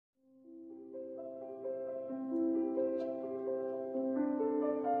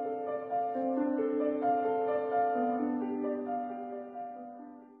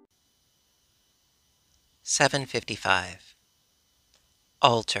755.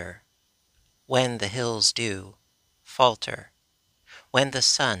 Alter, when the hills do falter, when the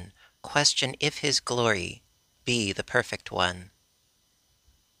sun question if his glory be the perfect one.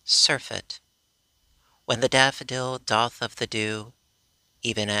 Surfeit, when the daffodil doth of the dew,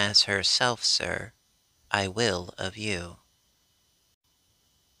 even as herself, sir, I will of you.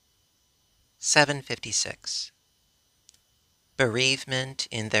 756. Bereavement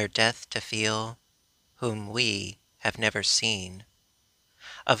in their death to feel, whom we have never seen,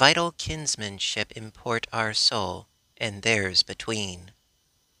 a vital kinsmanship import our soul and theirs between.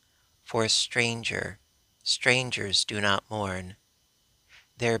 For a stranger, strangers do not mourn.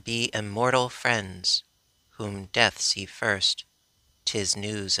 There be immortal friends, whom death see first. 'Tis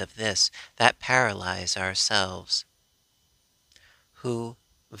news of this that paralyze ourselves, who,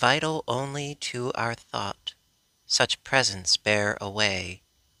 vital only to our thought, such presence bear away.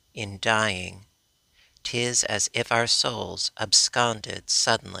 In dying, 'tis as if our souls absconded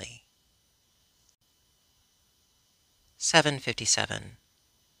suddenly. 757.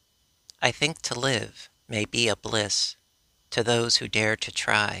 I think to live may be a bliss to those who dare to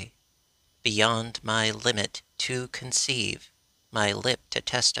try, beyond my limit to conceive, my lip to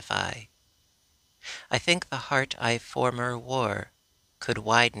testify. I think the heart I former wore could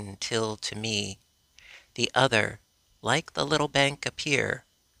widen till to me the other, like the little bank, appear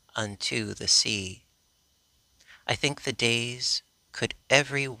unto the sea. I think the days could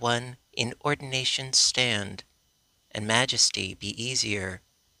every one in ordination stand, and majesty be easier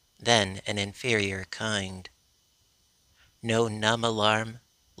than an inferior kind. No numb alarm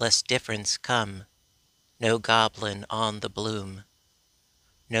lest difference come, no goblin on the bloom,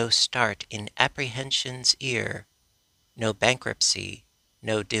 no start in apprehension's ear, no bankruptcy,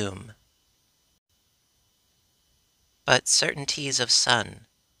 no doom. But certainties of sun,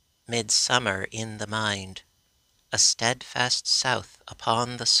 midsummer in the mind, a steadfast south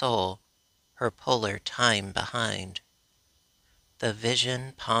upon the soul, her polar time behind. The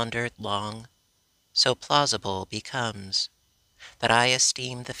vision pondered long, so plausible becomes, that I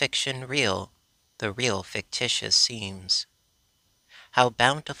esteem the fiction real, the real fictitious seems. How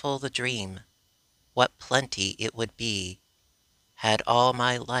bountiful the dream, what plenty it would be, had all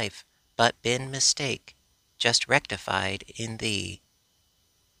my life but been mistake, just rectified in thee.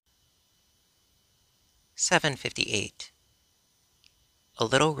 758. A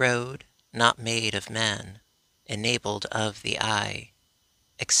little road, not made of man, enabled of the eye,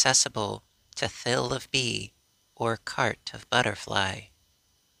 accessible to thill of bee, or cart of butterfly.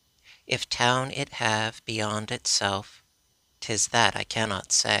 If town it have beyond itself, 'tis that I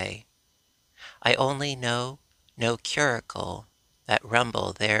cannot say. I only know no curricle that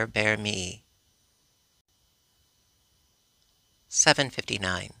rumble there bear me.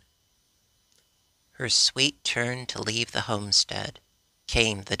 759. Her sweet turn to leave the homestead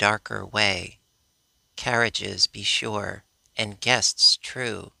came the darker way. Carriages, be sure, and guests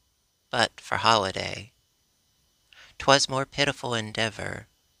true, but for holiday. 'Twas more pitiful endeavor,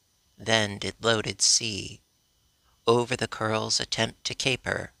 then did loaded sea over the curls attempt to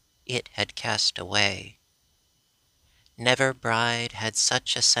caper, it had cast away. Never bride had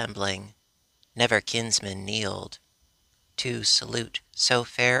such assembling, never kinsman kneeled to salute so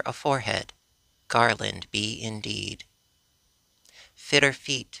fair a forehead, garland be indeed. Fitter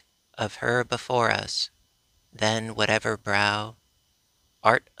feet of her before us, than whatever brow,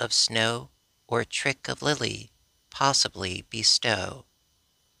 art of snow, or trick of lily, possibly bestow.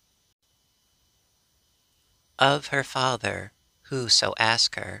 Of her father, who so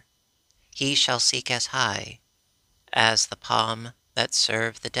ask her, he shall seek as high as the palm that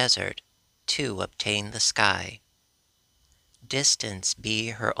served the desert to obtain the sky. Distance be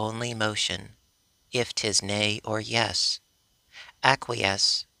her only motion, if 'tis nay or yes,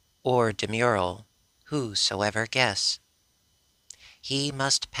 acquiesce or demurral, whosoever guess. He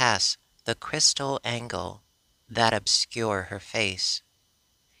must pass the crystal angle that obscure her face.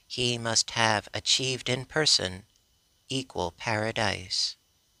 He must have achieved in person equal paradise.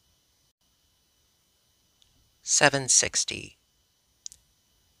 760.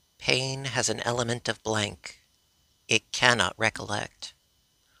 Pain has an element of blank. It cannot recollect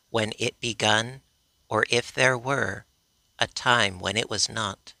when it begun, or if there were a time when it was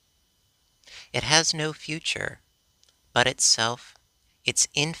not. It has no future, but itself, its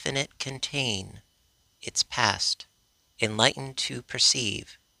infinite contain, its past, enlightened to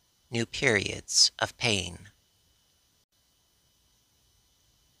perceive new periods of pain.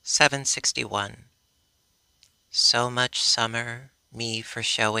 761. So much summer, me for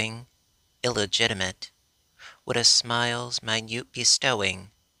showing, illegitimate, would a smile's minute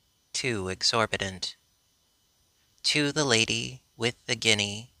bestowing, too exorbitant. To the lady with the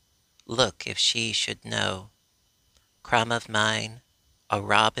guinea, look if she should know. Crumb of mine, a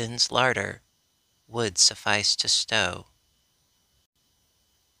robin's larder, would suffice to stow.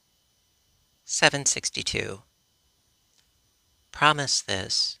 762. Promise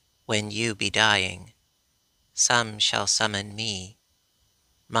this, when you be dying, some shall summon me.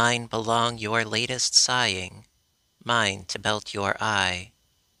 Mine belong your latest sighing, mine to belt your eye.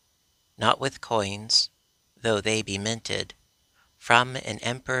 Not with coins, though they be minted from an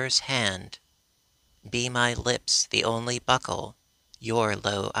emperor's hand, be my lips the only buckle your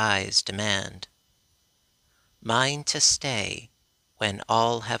low eyes demand. Mine to stay, when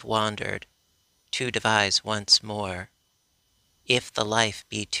all have wandered, to devise once more. If the life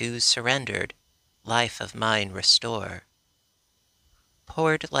be too surrendered, life of mine restore.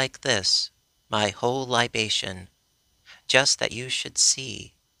 Poured like this, my whole libation, just that you should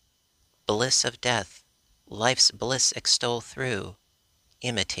see. Bliss of death, life's bliss extol through,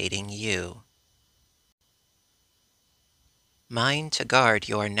 imitating you. Mine to guard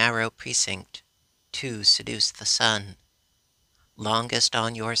your narrow precinct, to seduce the sun, longest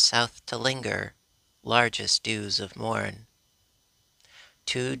on your south to linger, largest dews of morn.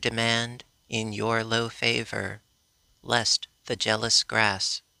 To demand in your low favor, lest the jealous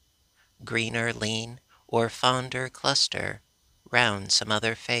grass, greener lean or fonder cluster, round some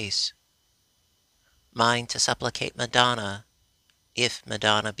other face. Mine to supplicate Madonna, if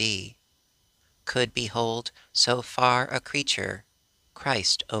Madonna be, could behold so far a creature,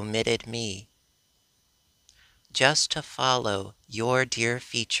 Christ omitted me. Just to follow your dear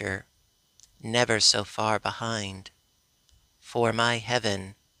feature, never so far behind, for my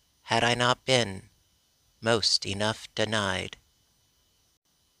heaven, had I not been most enough denied.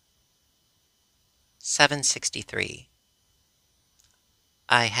 763.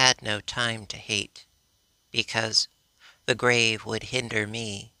 I had no time to hate, because the grave would hinder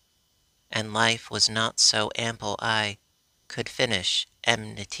me, and life was not so ample I could finish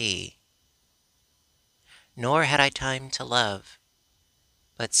enmity. Nor had I time to love,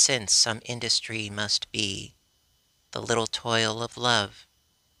 but since some industry must be, the little toil of love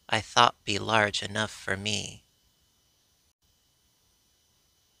I thought be large enough for me.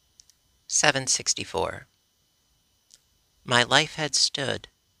 764. My life had stood,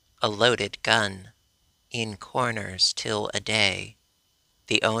 a loaded gun, in corners till a day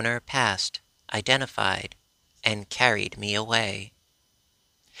the owner passed, identified, and carried me away.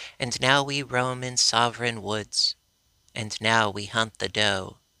 And now we roam in sovereign woods, and now we hunt the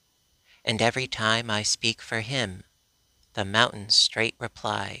doe, and every time I speak for him, the mountains straight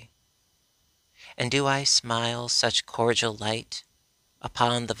reply. And do I smile such cordial light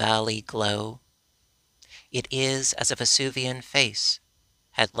upon the valley glow? It is as a Vesuvian face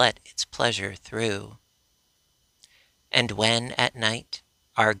had let its pleasure through. And when at night,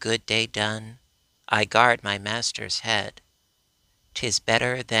 our good day done, I guard my master's head, 'tis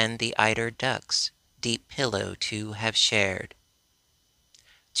better than the eider duck's deep pillow to have shared.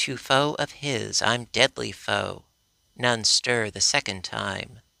 To foe of his I'm deadly foe, none stir the second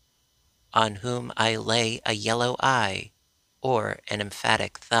time, on whom I lay a yellow eye or an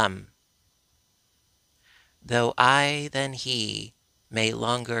emphatic thumb. Though I than he may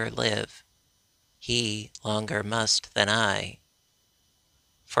longer live, he longer must than I,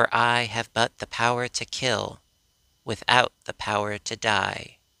 for I have but the power to kill, without the power to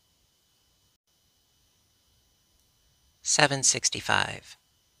die. 765.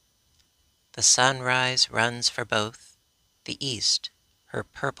 The sunrise runs for both, the east, her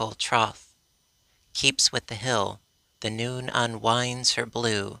purple troth, keeps with the hill, the noon unwinds her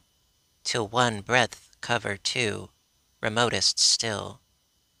blue, till one breadth cover two, remotest still.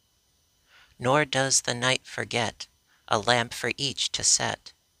 Nor does the night forget a lamp for each to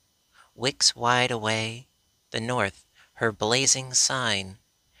set, wicks wide away, the north her blazing sign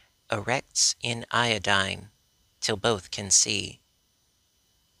erects in iodine, till both can see.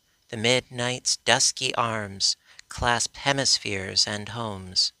 The midnight's dusky arms clasp hemispheres and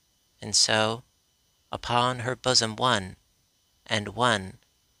homes, and so upon her bosom one, and one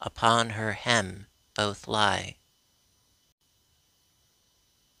upon her hem both lie.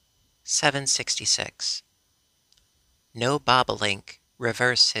 766. No bobolink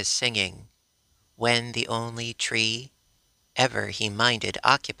reverse his singing, when the only tree ever he minded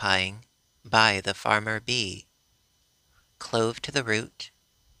occupying by the farmer bee clove to the root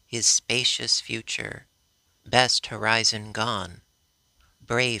his spacious future, best horizon gone,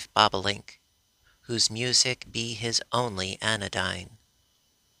 brave bobolink, whose music be his only anodyne.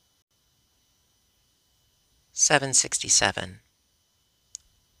 767.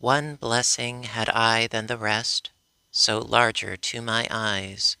 One blessing had I than the rest, so larger to my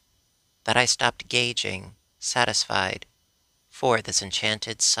eyes, that I stopped gauging, satisfied, for this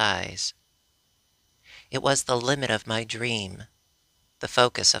enchanted size. It was the limit of my dream, the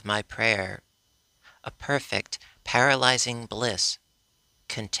focus of my prayer, a perfect, paralyzing bliss,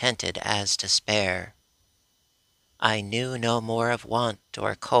 contented as despair. I knew no more of want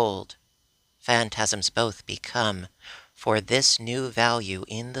or cold, phantasms both become, for this new value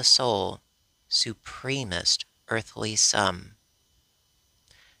in the soul, supremest earthly sum.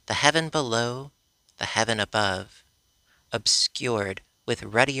 The heaven below, the heaven above, obscured with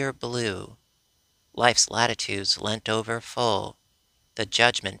ruddier blue, life's latitudes lent over full, the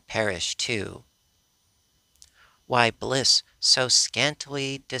judgment perished too. Why bliss so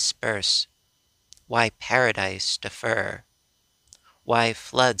scantily disperse? Why paradise defer? Why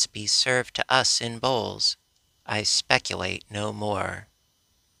floods be served to us in bowls? I speculate no more.